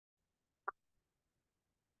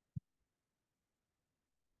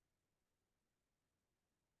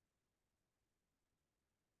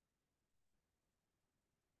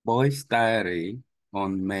voice diary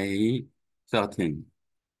on May 13.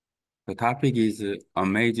 The topic is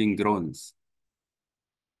amazing drones.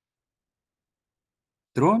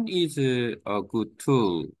 Drone is a good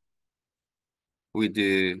tool with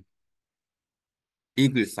the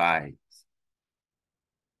eagle's eye,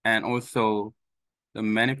 and also the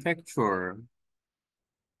manufacturer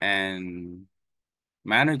and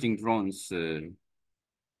managing drones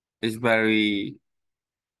is very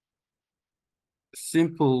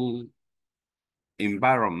simple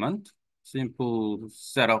environment, simple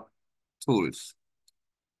setup tools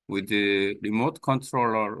with the remote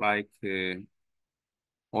controller like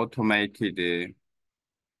automated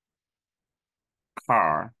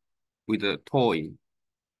car with a toy.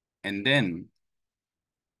 And then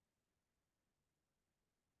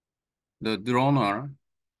the droner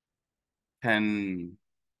can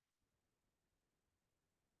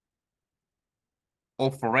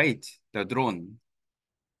operate the drone.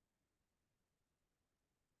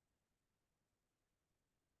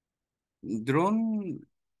 Drone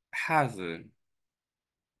has a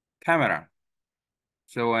camera.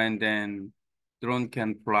 So, and then drone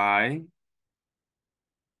can fly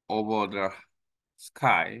over the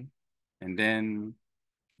sky and then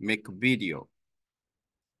make a video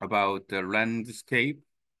about the landscape.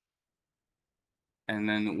 And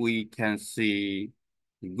then we can see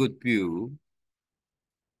good view.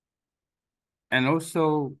 And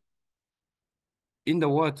also in the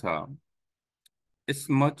water, it's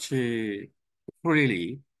much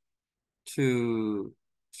freely to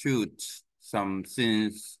shoot some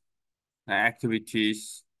scenes,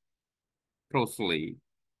 activities closely,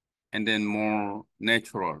 and then more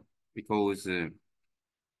natural because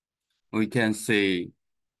we can see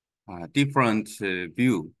different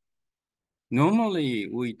view. Normally,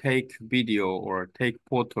 we take video or take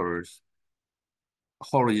photos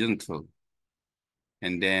horizontal,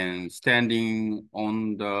 and then standing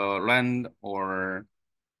on the land or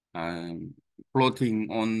um, floating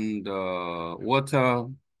on the water,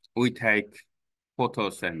 we take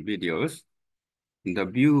photos and videos. The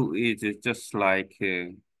view is just like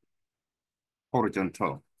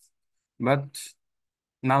horizontal, but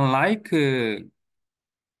not like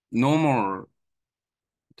normal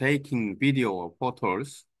taking video or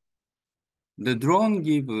photos. The drone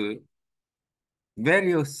give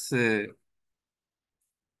various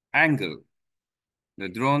angle. The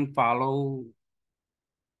drone follow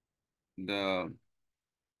the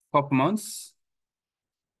performance,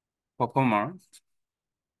 performance,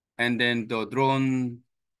 and then the drone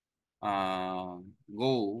uh,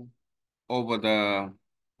 go over the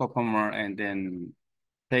performer and then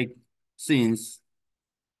take scenes.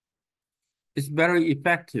 It's very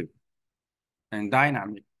effective and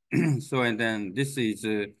dynamic. So, and then this is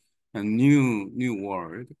a new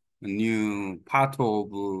world, a new part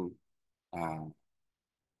of uh,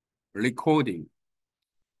 recording.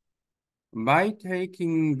 By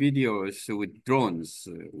taking videos with drones,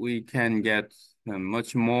 we can get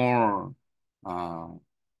much more uh,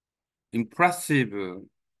 impressive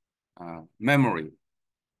memory.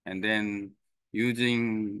 And then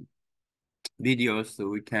using videos,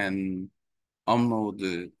 we can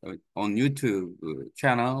upload on YouTube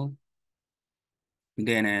channel.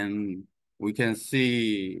 Then we can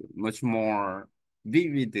see much more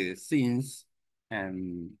vivid scenes,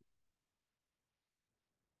 and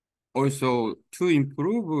also to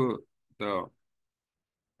improve the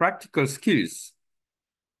practical skills.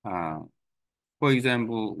 Uh, for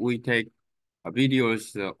example, we take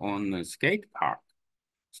videos on a skate park.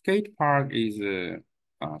 Skate park is a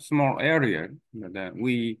small area that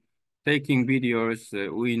we taking videos.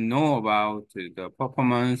 We know about the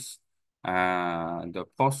performance, the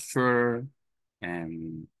posture,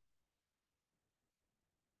 and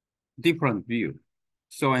different view.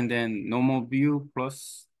 So, and then normal view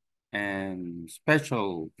plus and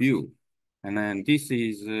special view. And then this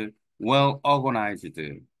is well organized.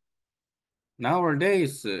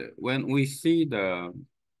 Nowadays, when we see the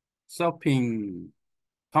surfing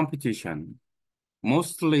competition,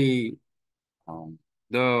 mostly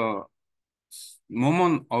the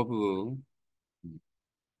moment of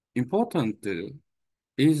important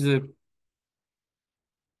is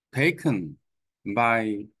taken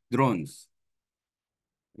by drones.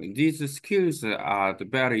 These skills are the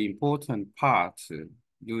very important part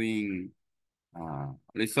doing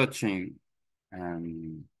researching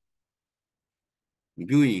and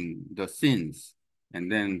viewing the scenes,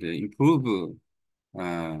 and then the improve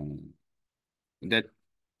uh, that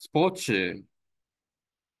sports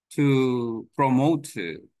to promote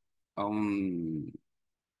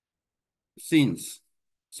scenes.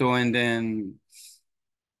 So, and then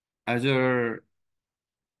other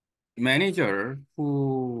manager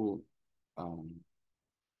who um,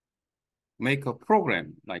 make a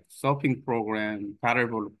program like shopping program,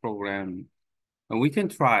 parable program, and we can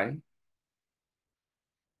try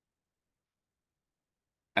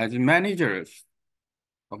as managers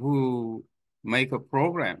who make a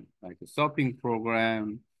program like a shopping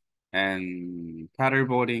program and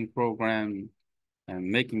paddleboarding program and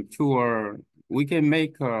making tour. We can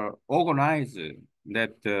make organize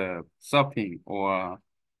that shopping or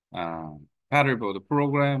uh, paddleboard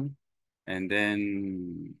program and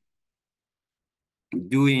then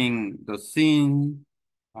doing the scene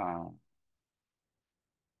uh,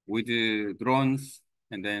 with the drones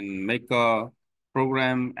and then make a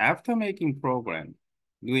program. After making program,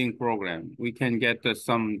 doing program, we can get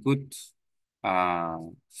some good uh,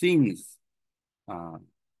 things uh,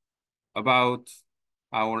 about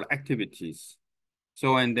our activities.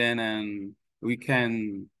 So and then we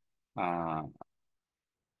can uh,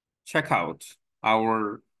 check out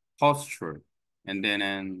our posture and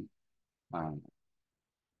then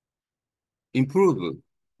improve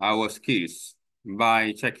our skills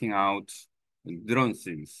by checking out drone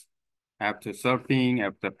scenes. After surfing,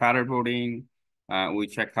 after paddleboarding, we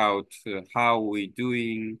check out how we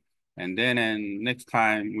doing, and then next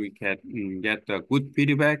time we can get a good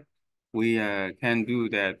feedback. We can do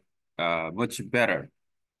that much better.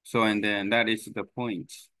 So and then that is the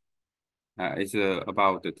point. It's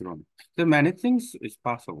about the drone. So many things is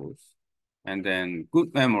possible, and then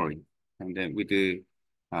good memory, and then with the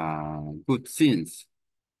good scenes.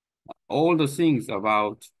 All the things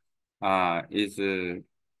about is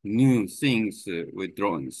new things with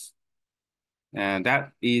drones. And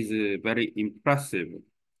that is very impressive.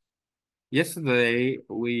 Yesterday,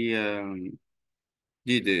 we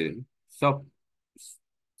did sub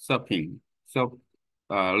supping, sub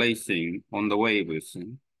lacing on the waves.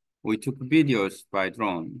 We took videos by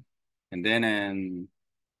drone and then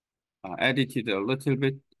edited a little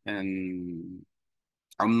bit and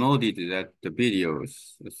uploaded that the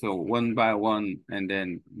videos. So one by one and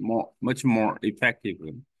then much more effective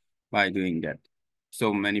by doing that.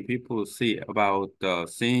 So many people see about the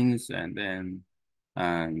scenes and then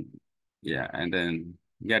um yeah and then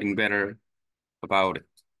getting better about it.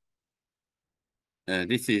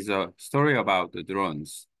 This is a story about the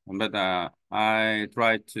drones, but I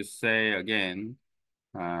try to say again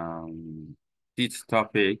this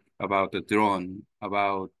topic about the drone,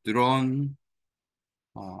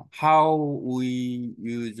 how we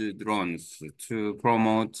use drones to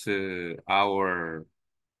promote our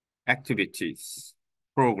activities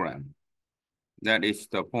program. That is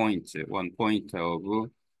the point, one point of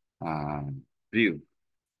uh, view.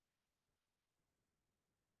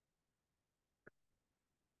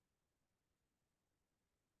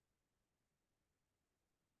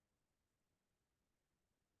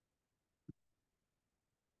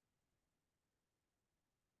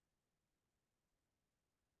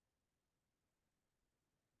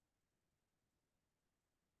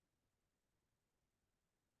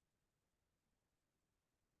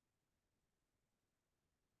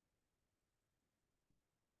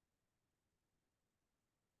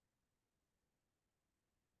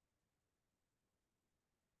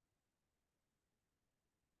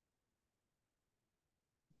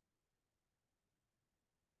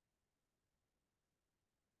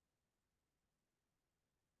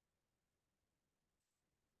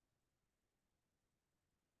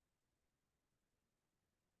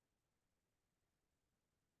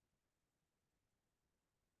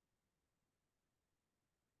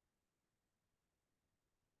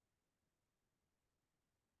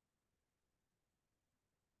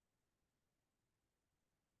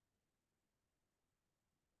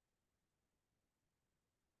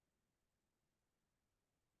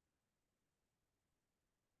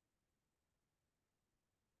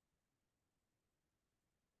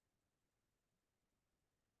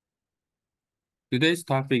 Today's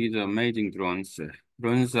topic is amazing drones.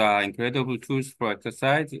 Drones are incredible tools for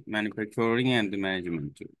exercise, manufacturing, and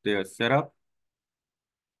management. Their setup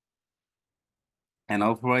and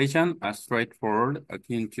operation are straightforward,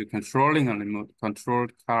 akin to controlling a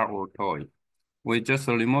remote-controlled car or toy. With just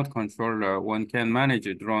a remote controller, one can manage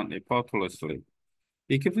a drone effortlessly.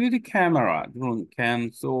 Equipped with a camera, drone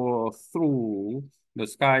can soar through the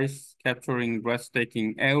skies, capturing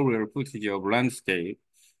breathtaking aerial footage of landscape.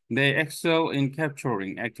 They excel in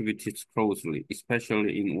capturing activities closely,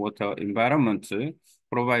 especially in water environments,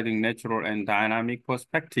 providing natural and dynamic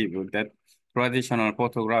perspective that traditional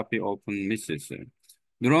photography often misses.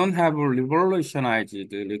 Drones have revolutionized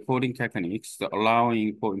the recording techniques,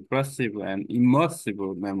 allowing for impressive and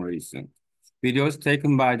immersive memories. Videos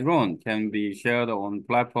taken by drone can be shared on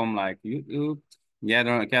platform like YouTube,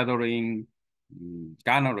 gathering,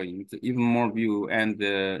 garnering even more view and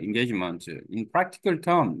engagement. In practical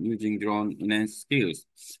terms, using drone enhance skills.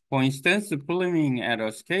 For instance, filming at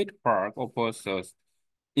a skate park offers us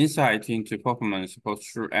insight into performance,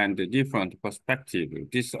 posture, and the different perspective.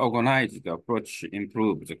 This organized approach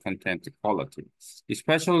improves the content quality,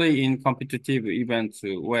 especially in competitive events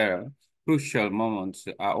where crucial moments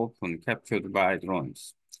are often captured by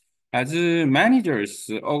drones. As managers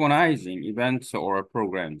organizing events or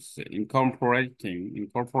programs, incorporating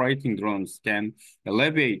drones can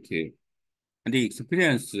elevate the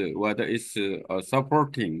experience, whether it's a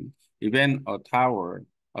supporting event, a tower,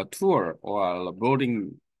 a tour, or a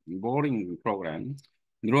boarding program,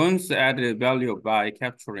 drones add value by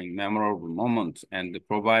capturing memorable moments and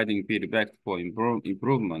providing feedback for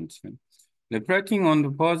improvements. Reflecting on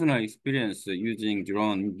the personal experience using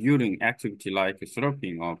drone during activity like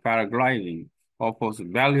surfing or paragliding offers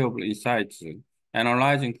valuable insights.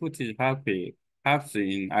 Analyzing footage helps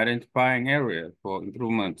in identifying areas for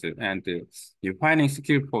improvement and defining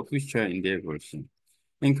skill for future endeavors.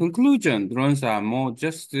 In conclusion, drones are more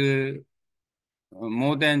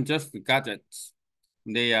than just gadgets.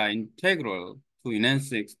 They are integral to enhance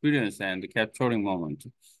the experience and capturing moment.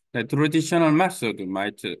 The traditional method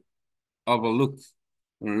might overlook.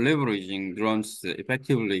 Leveraging drones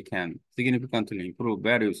effectively can significantly improve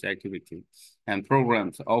various activities and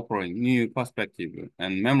programs, offering new perspective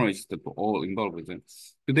and memories to all involved.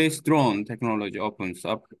 Today's drone technology opens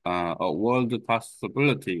up a world of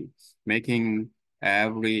possibility, making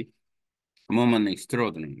every moment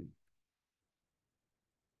extraordinary.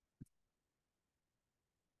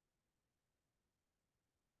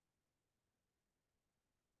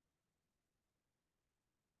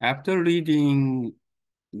 After reading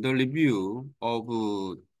the review of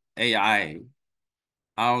AI,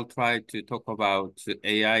 I'll try to talk about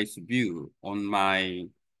AI's view on my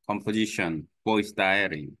composition, voice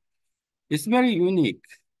diary. It's very unique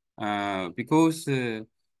because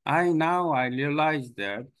I realize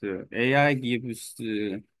that AI gives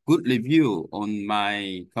good review on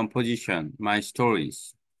my composition, my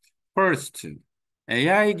stories. First,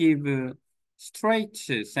 AI give straight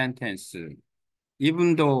sentence,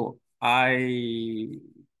 even though I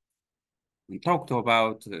talked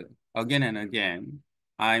about again and again.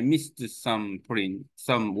 I missed some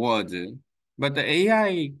words, but the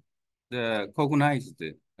AI the cognized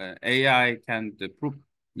AI can the proof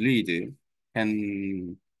lead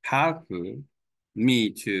can help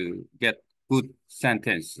me to get good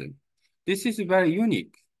sentence. This is very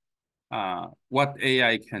unique. What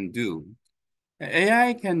AI can do.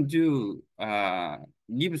 AI can do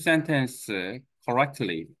give sentence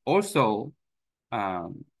correctly. Also,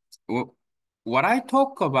 um, what I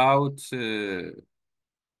talk about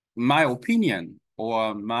my opinion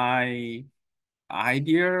or my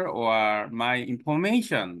idea or my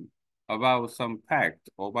information about some fact,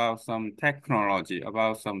 about some technology,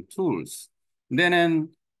 about some tools, then an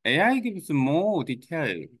AI gives more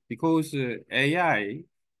detail because AI,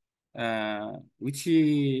 which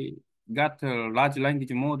got a large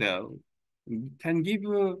language model, can give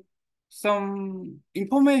some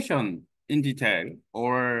information in detail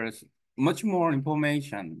or much more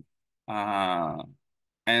information uh,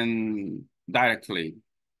 and directly.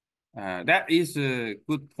 That is a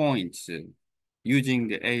good point using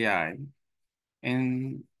the AI.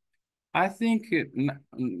 And I think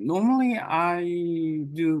normally I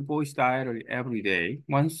do voice diary every day,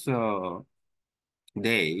 once a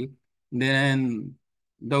day. Then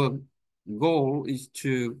the goal is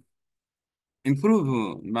to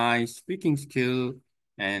improve my speaking skill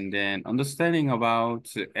and then understanding about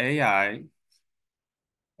AI.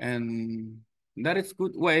 And that is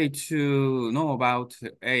good way to know about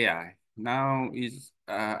AI. Now is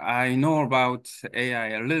I know about AI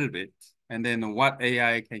a little bit, and then what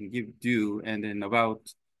AI can give you, and then about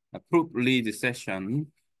a proof lead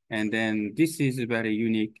session, and then this is very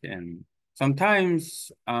unique. And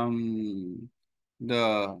sometimes the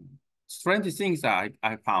strange things I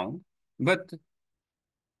found, but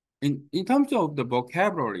in terms of the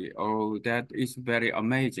vocabulary, oh, that is very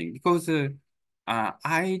amazing because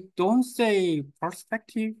I don't say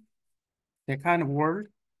perspective, that kind of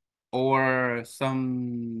word, or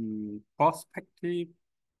some perspective,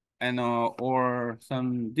 and or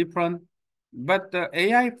some different, but the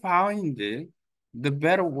AI found the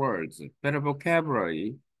better words, better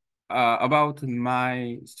vocabulary about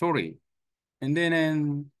my story, and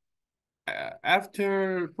then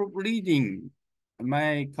after reading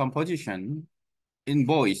my composition in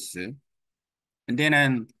voice, and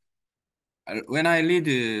then When I read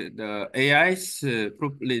the AI's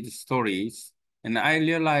proof lead stories, and I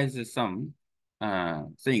realize some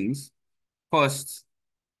things. First,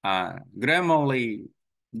 grammarly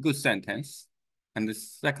good sentence, and the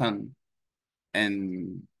second,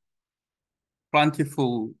 and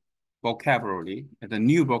plentiful vocabulary, the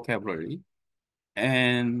new vocabulary,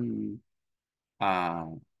 and uh,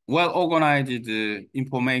 well-organized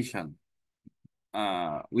information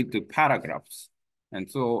with the paragraphs. And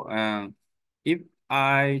so if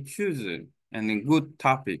I choose and good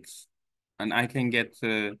topics, and I can get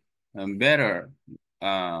better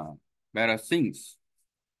uh, better things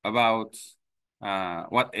about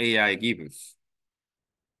what AI gives.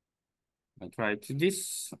 I try to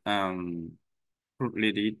this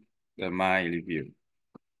read my review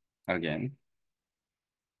again.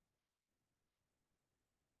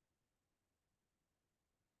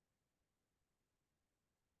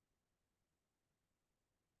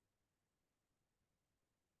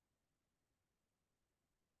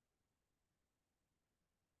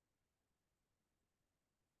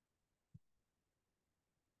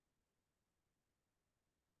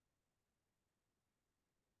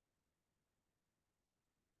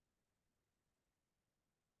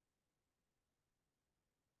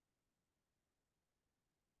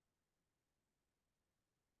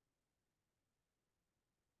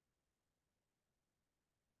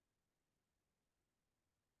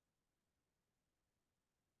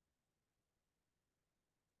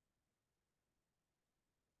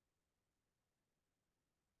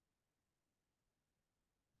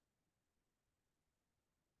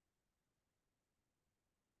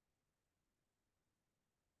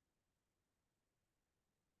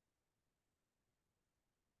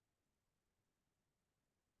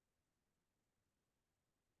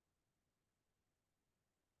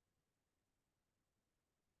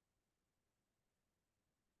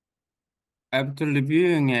 After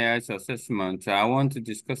reviewing AI's assessment, I want to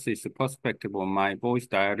discuss its perspective on my voice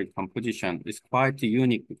diary composition. It's quite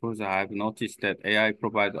unique because I have noticed that AI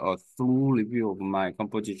provides a full review of my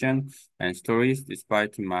composition and stories,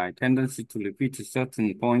 despite my tendency to repeat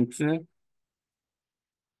certain points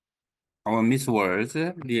or miss words.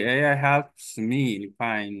 The AI helps me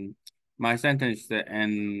refine my sentence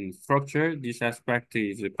and structure. This aspect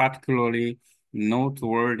is particularly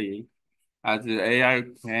noteworthy as the AI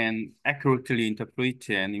can accurately interpret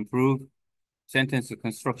and improve sentence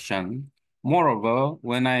construction. Moreover,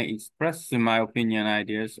 when I express my opinion,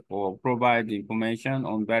 ideas, or provide information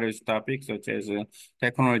on various topics such as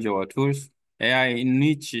technology or tools, AI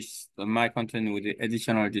enriches my content with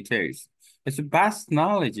additional details. Its vast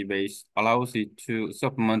knowledge base allows it to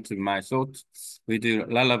supplement my thoughts with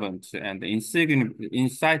relevant and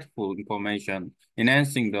insightful information,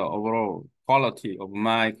 enhancing the overall quality of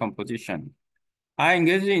my composition. I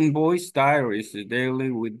engage in voice diaries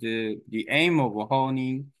daily with the aim of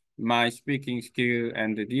honing my speaking skill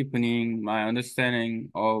and deepening my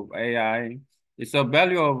understanding of AI. It's a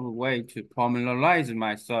valuable way to familiarize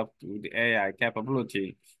myself with the AI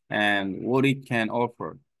capability and what it can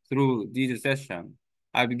offer. Through this session,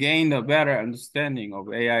 I've gained a better understanding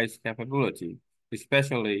of AI's capability,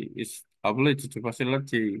 especially its ability to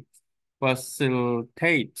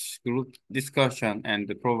facilitate group discussion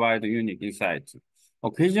and provide unique insights.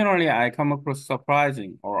 Occasionally, I come across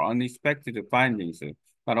surprising or unexpected findings,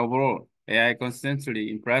 but overall, AI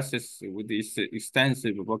constantly impresses with its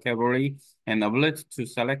extensive vocabulary and ability to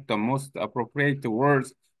select the most appropriate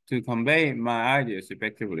words to convey my ideas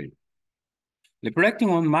effectively. Reflecting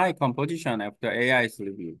on my composition after AI's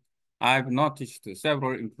review, I've noticed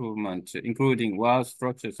several improvements, including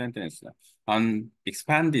well-structured sentences, an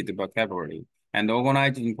expanded vocabulary, and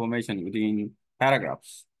organized information within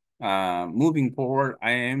paragraphs. Moving forward,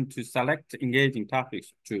 I aim to select engaging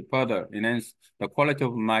topics to further enhance the quality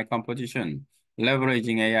of my composition,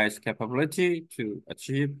 leveraging AI's capability to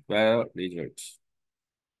achieve better results.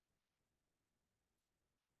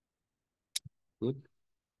 Good.